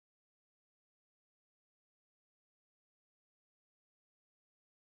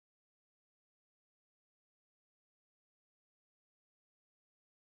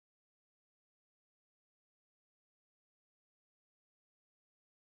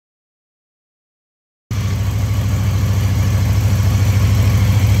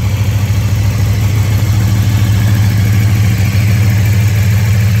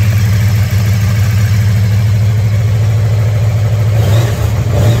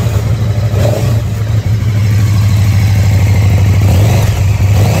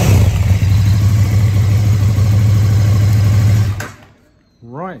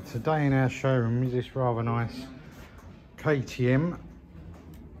today in our showroom is this rather nice KTM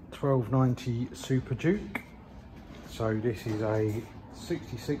 1290 Super Duke. So this is a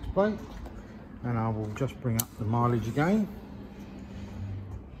 66 plate, and I will just bring up the mileage again.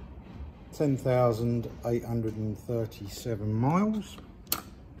 10,837 miles.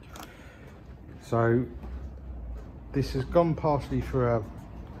 So this has gone partially through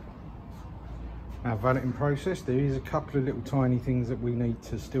our valeting process. There is a couple of little tiny things that we need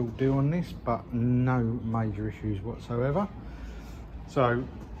to still do on this, but no major issues whatsoever. So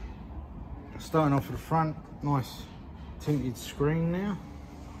starting off at the front, nice tinted screen now,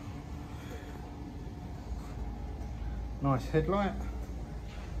 nice headlight,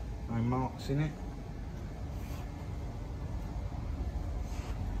 no marks in it.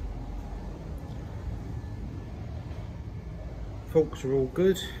 Forks are all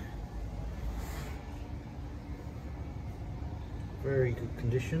good, very good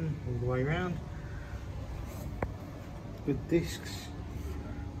condition all the way around. Good discs,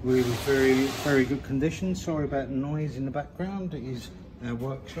 really very good condition. Sorry about the noise in the background, it is our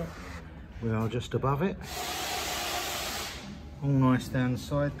workshop. We are just above it. All nice down the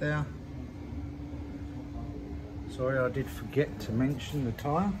side there. Sorry, I did forget to mention the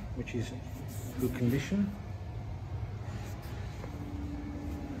tyre, which is good condition.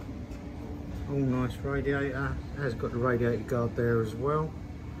 All nice radiator, has got the radiator guard there as well.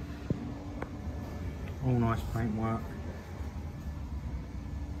 All nice paintwork.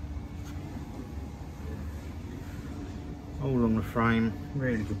 All along the frame,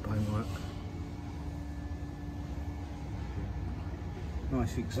 really good paintwork.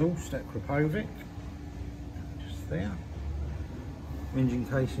 Nice exhaust at Kriega, just there. Engine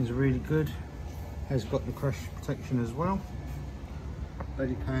casings are really good. Has got the crash protection as well.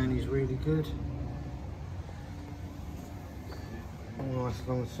 Belly pan is really good. All nice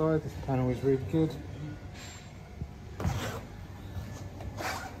along the side. This panel is really good.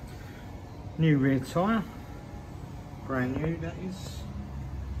 New rear tyre, brand new that is.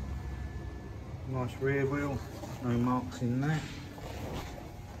 Nice rear wheel, no marks in that.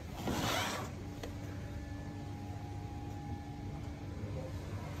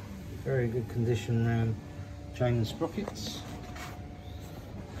 Very good condition around chain and sprockets.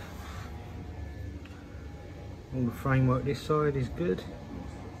 All the framework this side is good.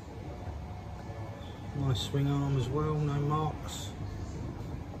 Nice swing arm as well, no marks.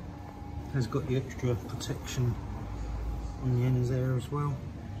 Has got the extra protection on the ends there as well.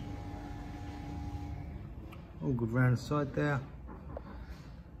 All good round the side there.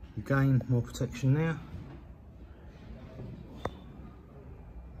 Again, more protection there.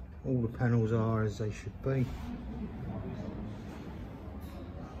 All the panels are as they should be.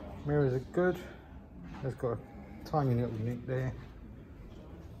 Mirrors are good. Has got a tiny little nick there.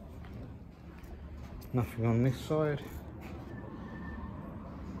 Nothing on this side.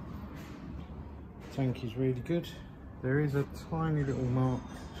 Tank is really good. There is a tiny little mark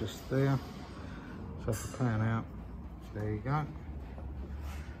just there. So if I pan out, there you go.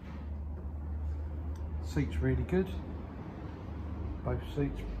 Seats really good. Both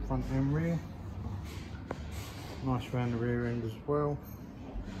seats, front and rear. Nice round the rear end as well.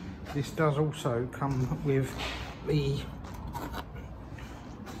 This does also come with the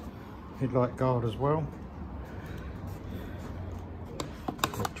headlight guard as well,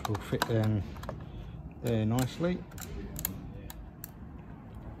 which will fit down there nicely.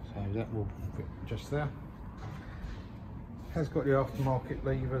 So that will fit just there. Has got the aftermarket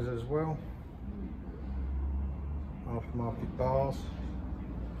levers as well, aftermarket bars.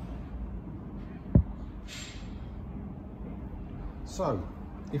 So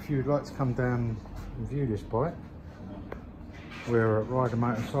if you'd like to come down and view this bike, we're at Ryder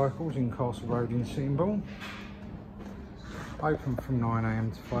Motorcycles in Castle Road in Sittingbourne. Open from 9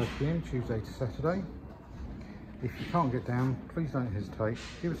 AM to 5 PM Tuesday to Saturday. If you can't get down, please don't hesitate,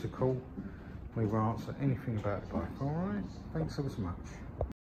 give us a call. We will answer anything about the bike. Alright, thanks ever so much.